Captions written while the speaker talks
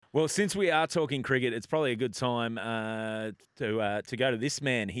Well, since we are talking cricket, it's probably a good time to go to this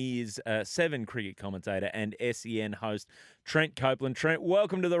man. He is a Seven cricket commentator and SEN host, Trent Copeland. Trent,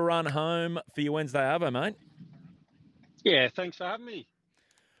 welcome to the run home for your Wednesday Arvo, mate. Yeah, thanks for having me.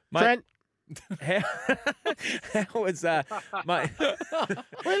 Mate, Trent, how was mate? we're laughing.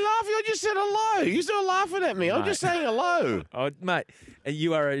 I just said hello. You're still laughing at me. I'm just saying hello. Oh, mate,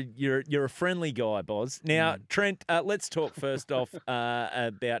 you're a friendly guy, Boz. Now, Trent, let's talk first off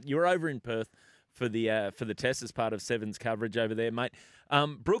about you're over in Perth for the test as part of Seven's coverage over there, mate.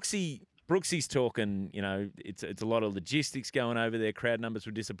 Brooksy's talking, it's a lot of logistics going over there. Crowd numbers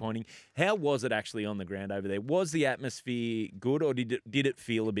were disappointing. How was it actually on the ground over there? Was the atmosphere good, or did it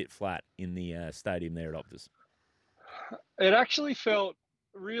feel a bit flat in the stadium there at Optus? It actually felt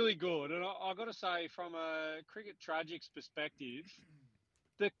really good, and I got to say, from a cricket tragics perspective,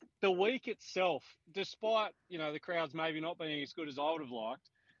 the week itself, despite the crowds maybe not being as good as I would have liked,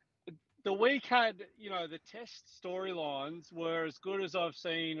 the week had, the test storylines were as good as I've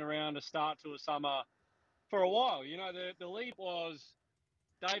seen around a start to a summer for a while. The lead was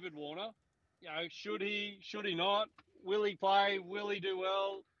David Warner. Should he not? Will he play? Will he do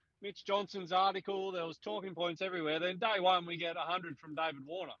well? Mitch Johnson's article, there was talking points everywhere. Then day one, we get 100 from David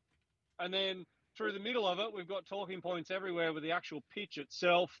Warner. And then through the middle of it, we've got talking points everywhere with the actual pitch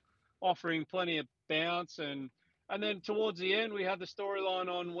itself offering plenty of bounce. And then towards the end, we had the storyline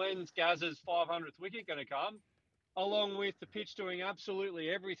on when's Gaz's 500th wicket going to come, along with the pitch doing absolutely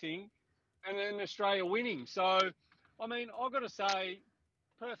everything, and then Australia winning. So, I mean, I've got to say,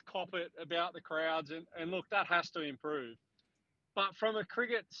 Perth cop it about the crowds, and look, that has to improve. But from a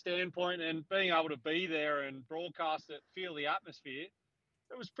cricket standpoint and being able to be there and broadcast it, feel the atmosphere,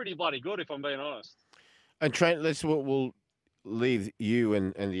 it was pretty bloody good, if I'm being honest. And Trent, we'll leave you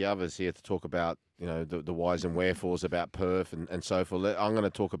and the others here to talk about the whys and wherefores about Perth and so forth. I'm going to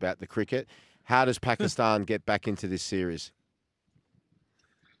talk about the cricket. How does Pakistan get back into this series?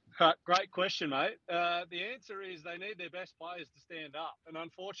 Great question, mate. The answer is they need their best players to stand up. And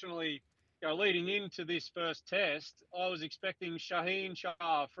unfortunately, leading into this first test, I was expecting Shaheen Shah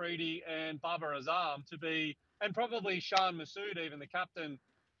Afridi and Babar Azam to be, and probably Shan Masood, even the captain,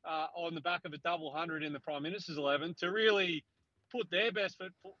 on the back of a double 100 in the Prime Minister's 11, to really put their best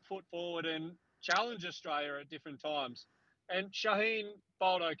foot forward and challenge Australia at different times. And Shaheen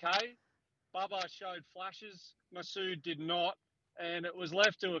bowled okay. Babar showed flashes. Masood did not. And it was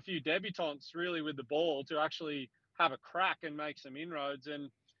left to a few debutants really with the ball to actually have a crack and make some inroads.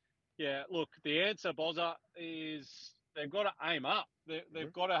 And yeah, look, the answer, Bozza, is they've got to aim up.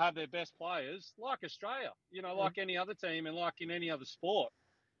 They've got to have their best players, like Australia, like any other team and like in any other sport.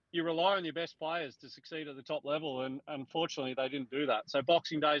 You rely on your best players to succeed at the top level, and unfortunately, they didn't do that. So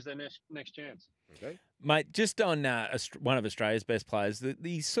Boxing Day is their next chance. Okay, mate. Just on one of Australia's best players,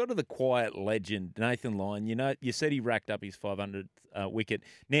 the sort of the quiet legend, Nathan Lyon. You said he racked up his 500th wicket.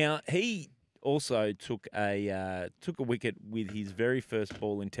 Now he also took a wicket with his very first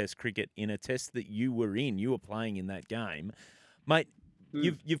ball in Test cricket in a test that you were in. You were playing in that game, mate.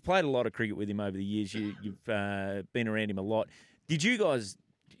 You've played a lot of cricket with him over the years. You've been around him a lot. Did you guys?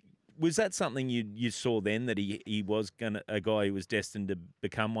 Was that something you saw then, that he was a guy who was destined to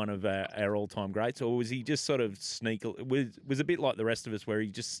become one of our all-time greats, or was he just sort of was a bit like the rest of us, where he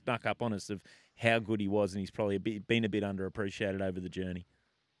just snuck up on us of how good he was, and he's probably been a bit underappreciated over the journey?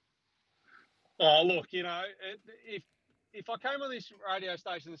 Oh, look, if I came on this radio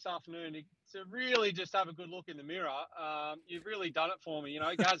station this afternoon to really just have a good look in the mirror, you've really done it for me.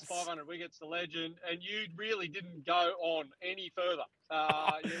 Gaz 500 wickets, the legend, and you really didn't go on any further.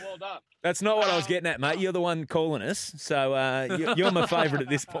 You're well done. That's not what I was getting at, mate. You're the one calling us, so you're my favourite at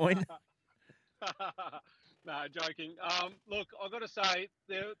this point. No, joking. Look, I've got to say,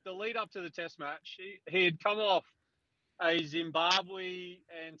 the lead up to the Test match, he had come off a Zimbabwe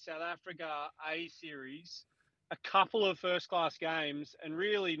and South Africa A series, a couple of first-class games, and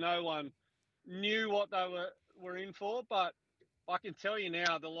really no one knew what they were in for. But I can tell you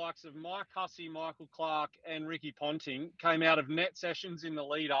now, the likes of Mike Hussey, Michael Clark, and Ricky Ponting came out of net sessions in the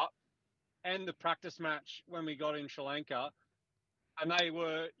lead-up and the practice match when we got in Sri Lanka, and they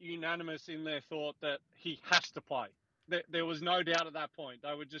were unanimous in their thought that he has to play. There was no doubt at that point.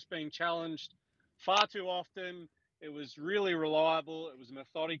 They were just being challenged far too often. It was really reliable. It was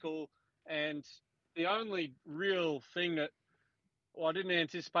methodical. And the only real thing that I didn't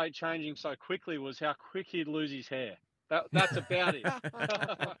anticipate changing so quickly was how quick he'd lose his hair. That's about it.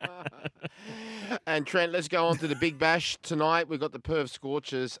 And Trent, let's go on to the Big Bash tonight. We've got the Perth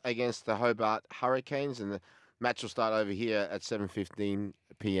Scorchers against the Hobart Hurricanes, and the match will start over here at 7:15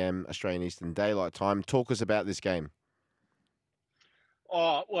 p.m. Australian Eastern Daylight Time. Talk us about this game.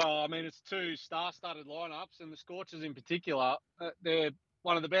 Oh, well, I mean, it's two star-studded lineups, and the Scorchers in particular, they're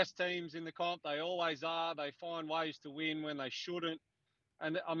one of the best teams in the comp. They always are. They find ways to win when they shouldn't.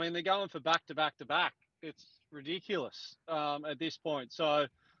 And, I mean, they're going for back-to-back-to-back. It's ridiculous at this point. So,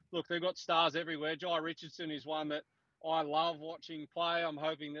 look, they've got stars everywhere. Jai Richardson is one that I love watching play. I'm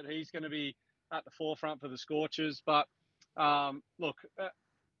hoping that he's going to be at the forefront for the Scorchers. But, look,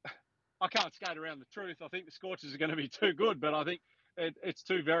 I can't skate around the truth. I think the Scorchers are going to be too good, but I think it's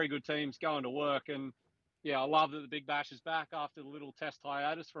two very good teams going to work. And, yeah, I love that the Big Bash is back after the little test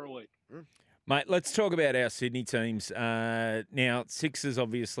hiatus for a week. Mate, let's talk about our Sydney teams. Now, Sixers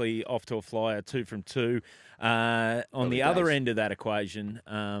obviously off to a flyer, 2 from 2. On the other end of that equation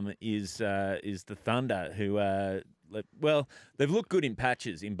is the Thunder, who they've looked good in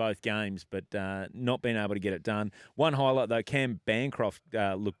patches in both games, but not been able to get it done. One highlight, though, Cam Bancroft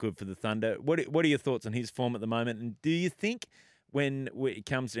looked good for the Thunder. What are your thoughts on his form at the moment? And do you think when it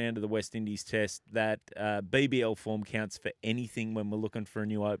comes down to the West Indies test that BBL form counts for anything when we're looking for a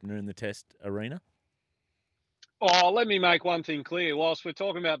new opener in the test arena? Oh, let me make one thing clear. Whilst we're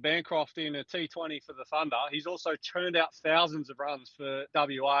talking about Bancroft in a T20 for the Thunder, he's also churned out thousands of runs for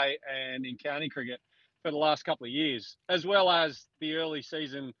WA and in county cricket for the last couple of years, as well as the early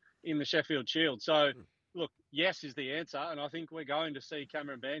season in the Sheffield Shield. So, look, yes is the answer, and I think we're going to see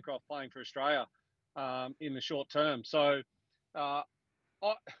Cameron Bancroft playing for Australia in the short term. So, I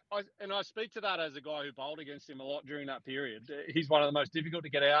speak to that as a guy who bowled against him a lot during that period. He's one of the most difficult to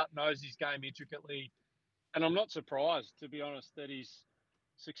get out, knows his game intricately, and I'm not surprised, to be honest, that he's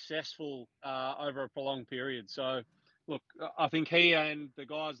successful over a prolonged period. So, look, I think he and the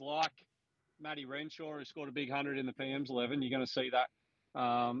guys like Matty Renshaw, who scored a big 100 in the PM's 11, you're going to see that.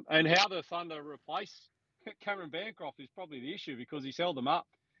 And how the Thunder replace Cameron Bancroft is probably the issue because he's held them up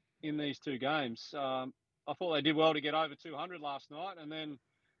in these two games. I thought they did well to get over 200 last night, and then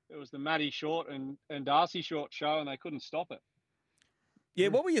it was the Matty Short and Darcy Short show, and they couldn't stop it. Yeah,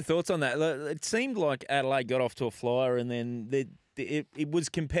 what were your thoughts on that? It seemed like Adelaide got off to a flyer, and then it was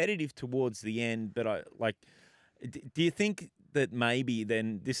competitive towards the end. But do you think that maybe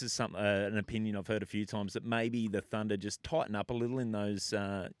then this is an opinion I've heard a few times that maybe the Thunder just tighten up a little in those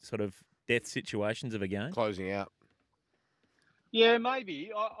sort of death situations of a game, closing out? Yeah,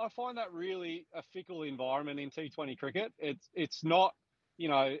 maybe. I find that really a fickle environment in T20 cricket. It's not,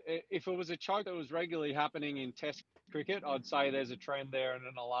 if it was a choke that was regularly happening in Test cricket, I'd say there's a trend there and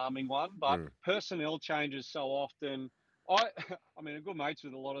an alarming one. But personnel changes so often. I mean, I'm good mates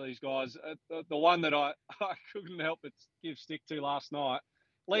with a lot of these guys. The one that I couldn't help but give stick to last night,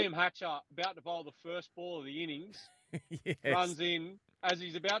 Liam Hatcher, about to bowl the first ball of the innings, yes. Runs in as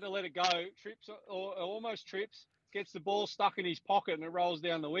he's about to let it go, trips or almost trips. Gets the ball stuck in his pocket and it rolls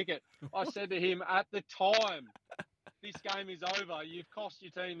down the wicket. I said to him at the time, this game is over. You've cost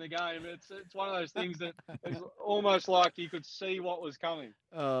your team the game. It's one of those things that is almost like you could see what was coming.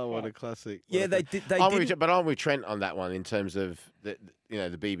 Oh, what a classic. They did. But I'm with Trent on that one in terms of the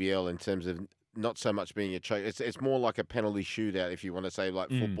BBL, in terms of not so much being a choke. It's more like a penalty shootout, if you want to say, like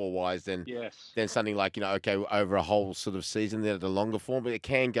football wise, than something like, over a whole sort of season, then the longer form. But it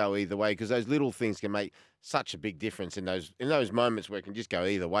can go either way because those little things can make such a big difference in those moments where it can just go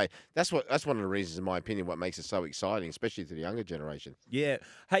either way. That's one of the reasons, in my opinion, what makes it so exciting, especially to the younger generation. Yeah.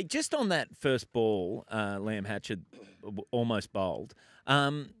 Hey, just on that first ball, Liam Hatcher almost bowled.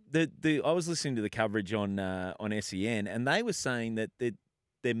 I was listening to the coverage on SEN, and they were saying that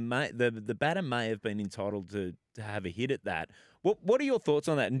the batter may have been entitled to have a hit at that. What are your thoughts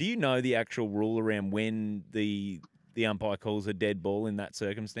on that? And do you know the actual rule around when the umpire calls a dead ball in that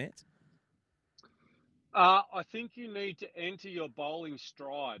circumstance? I think you need to enter your bowling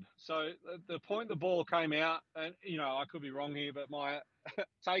stride. So the point the ball came out, and I could be wrong here, but my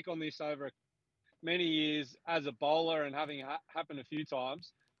take on this over many years as a bowler and having happened a few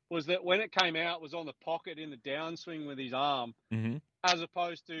times was that when it came out, it was on the pocket in the downswing with his arm, as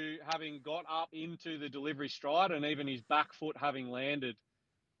opposed to having got up into the delivery stride and even his back foot having landed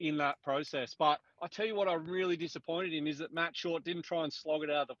in that process. But I tell you what I'm really disappointed in is that Matt Short didn't try and slog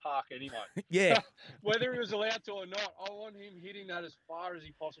it out of the park anyway. Yeah. Whether he was allowed to or not, I want him hitting that as far as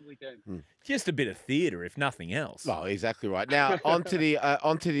he possibly can. Just a bit of theatre, if nothing else. Oh, exactly right. Now, onto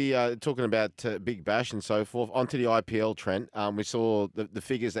the talking about Big Bash and so forth, onto the IPL, Trent. We saw the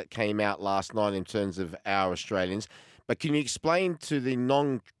figures that came out last night in terms of our Australians. But can you explain to the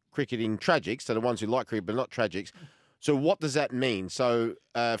non-cricketing tragics, so the ones who like cricket but not tragics, so what does that mean? So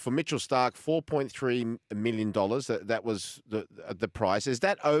for Mitchell Starc, $4.3 million, that was the price. Is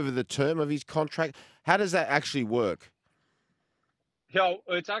that over the term of his contract? How does that actually work? Yeah,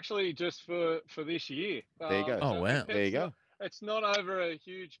 it's actually just for this year. There you go. Oh, wow. There you go. it's not over a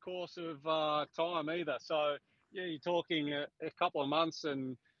huge course of time either. So yeah, you're talking a couple of months,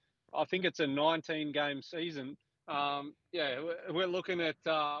 and I think it's a 19-game season. We're looking at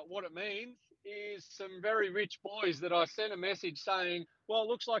what it means is some very rich boys that I sent a message saying, well, it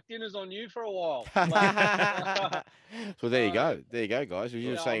looks like dinner's on you for a while, lads. So there you go. There you go, guys.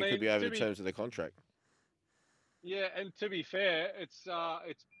 You're Yeah, I saying it could mean, be over the terms of the contract. yeah, and to be fair, it's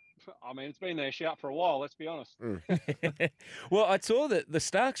been their shout for a while. Let's be honest. Well, I saw that the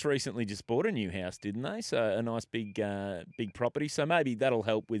Starks recently just bought a new house, didn't they? So a nice big property. So maybe that'll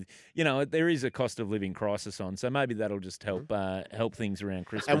help with, there is a cost of living crisis on. So maybe that'll just help help things around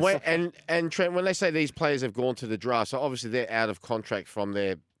Christmas. And Trent, when they say these players have gone to the draft, so obviously they're out of contract from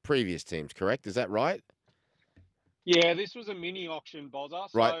their previous teams, correct? Is that right? Yeah, this was a mini auction, Bozza.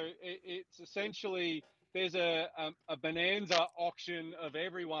 Right. So it's essentially there's a bonanza auction of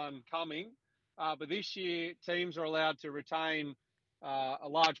everyone coming, but this year teams are allowed to retain a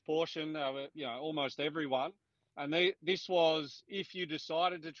large portion of almost everyone. And this was if you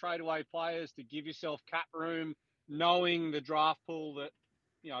decided to trade away players to give yourself cap room, knowing the draft pool that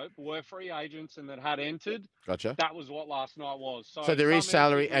were free agents and that had entered. Gotcha. That was what last night was. So there is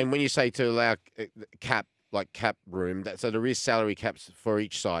salary, and when you say to allow cap room, so there is salary caps for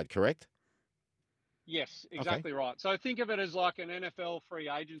each side, correct? Yes, exactly right. So think of it as like an NFL free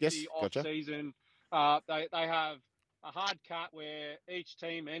agency off-season. They have a hard cap where each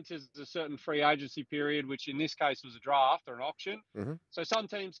team enters a certain free agency period, which in this case was a draft or an auction. Mm-hmm. So some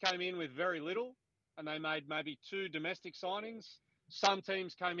teams came in with very little, and they made maybe 2 domestic signings. Some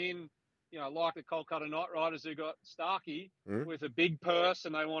teams came in, like the Kolkata Knight Riders who got Starkey with a big purse,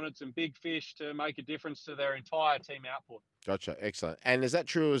 and they wanted some big fish to make a difference to their entire team output. Gotcha. Excellent. And is that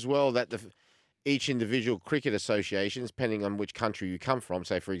true as well that each individual cricket associations, depending on which country you come from,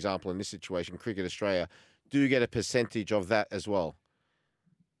 say, for example, in this situation, Cricket Australia, do get a percentage of that as well?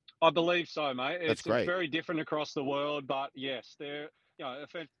 I believe so, mate. That's great. It's very different across the world, but yes,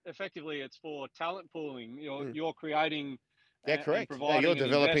 effectively it's for talent pooling. You're creating. Yeah, correct. You're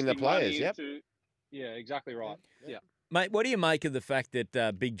developing the players. Yep. Yeah, exactly right. Yeah. Mate, what do you make of the fact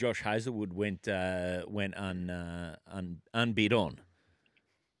that Big Josh Hazlewood went unbid on?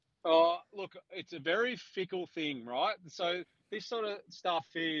 Oh, look, it's a very fickle thing, right? So this sort of stuff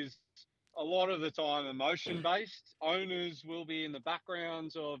is a lot of the time emotion-based. Owners will be in the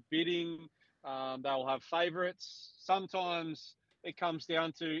backgrounds of bidding. They'll have favourites. Sometimes it comes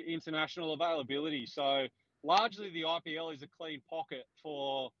down to international availability. So largely the IPL is a clean pocket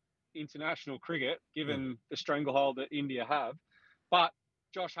for international cricket, given the stranglehold that India have. But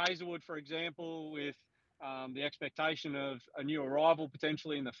Josh Hazlewood, for example, with the expectation of a new arrival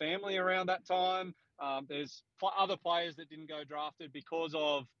potentially in the family around that time. There's other players that didn't go drafted because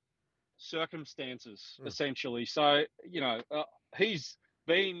of circumstances, essentially. So, he's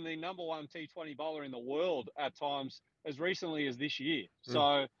been the number 1 T20 bowler in the world at times as recently as this year.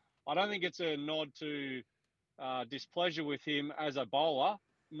 So I don't think it's a nod to displeasure with him as a bowler,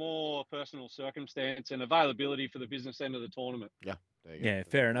 more personal circumstance and availability for the business end of the tournament. Yeah. Yeah,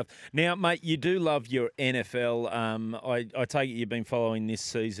 fair enough. Now, mate, you do love your NFL. I take it you've been following this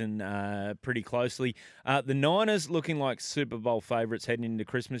season pretty closely. The Niners looking like Super Bowl favourites heading into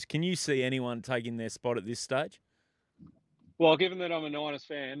Christmas. Can you see anyone taking their spot at this stage? Well, given that I'm a Niners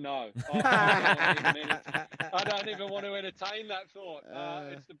fan, no. I don't even want to entertain that thought.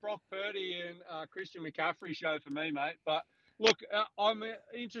 It's the Brock Purdy and Christian McCaffrey show for me, mate. But look, I'm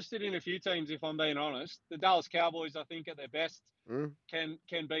interested in a few teams, if I'm being honest. The Dallas Cowboys, I think, at their best, can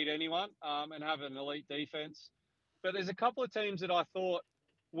beat anyone and have an elite defense. But there's a couple of teams that I thought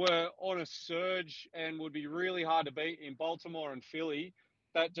were on a surge and would be really hard to beat in Baltimore and Philly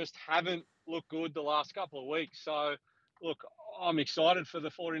that just haven't looked good the last couple of weeks. So, look, I'm excited for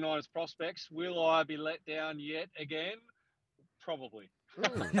the 49ers prospects. Will I be let down yet again? Probably.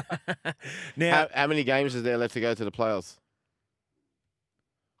 Now, how many games is there left to go to the playoffs?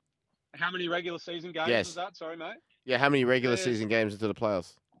 How many regular season games was that? Sorry, mate. Yeah, how many regular season games into the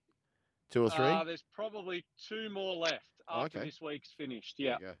playoffs? 2 or 3? There's probably 2 more left after this week's finished.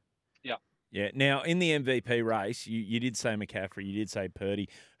 Yeah. Yeah. Yeah. Now, in the MVP race, you did say McCaffrey, you did say Purdy.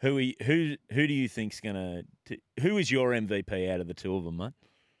 Who do you think's going to who is your MVP out of the 2 of them, mate?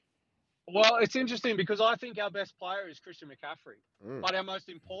 Well, it's interesting because I think our best player is Christian McCaffrey, but our most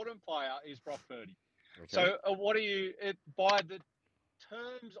important player is Brock Purdy. Okay. So by the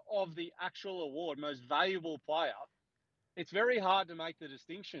terms of the actual award, most valuable player, it's very hard to make the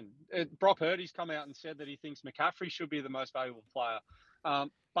distinction. Brock Purdy's come out and said that he thinks McCaffrey should be the most valuable player.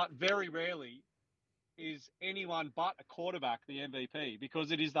 But very rarely is anyone but a quarterback the MVP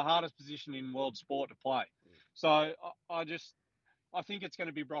because it is the hardest position in world sport to play. So I think it's going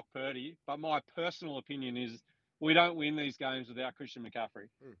to be Brock Purdy, but my personal opinion is we don't win these games without Christian McCaffrey.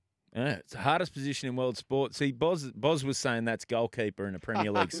 Yeah, it's the hardest position in world sport. See, Boz was saying that's goalkeeper in a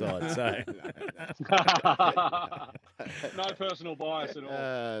Premier League side. So, No personal bias at all.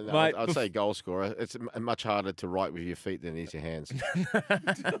 No, Mate, I'd say goal scorer. It's much harder to write with your feet than it is your hands.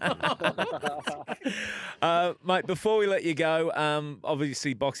 Mate, before we let you go,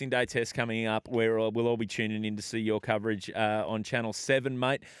 obviously Boxing Day test coming up, where we'll all be tuning in to see your coverage on Channel 7,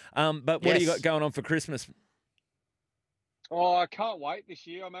 mate. But what do you got going on for Christmas? Oh, I can't wait this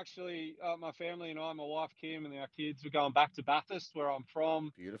year. I'm actually, my family and I, my wife Kim and our kids, we're going back to Bathurst, where I'm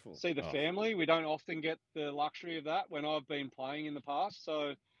from. Beautiful. See the family. We don't often get the luxury of that when I've been playing in the past.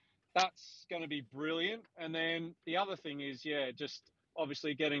 So that's going to be brilliant. And then the other thing is, just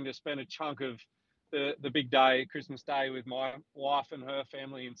obviously getting to spend a chunk of the big day, Christmas Day, with my wife and her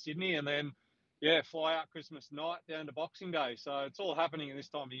family in Sydney. And then, fly out Christmas night down to Boxing Day. So it's all happening in this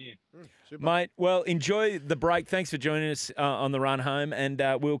time of year. Super. Mate, well, enjoy the break. Thanks for joining us on the run home, and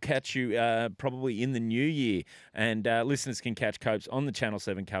we'll catch you probably in the new year. And listeners can catch Copes on the Channel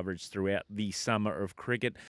 7 coverage throughout the summer of cricket.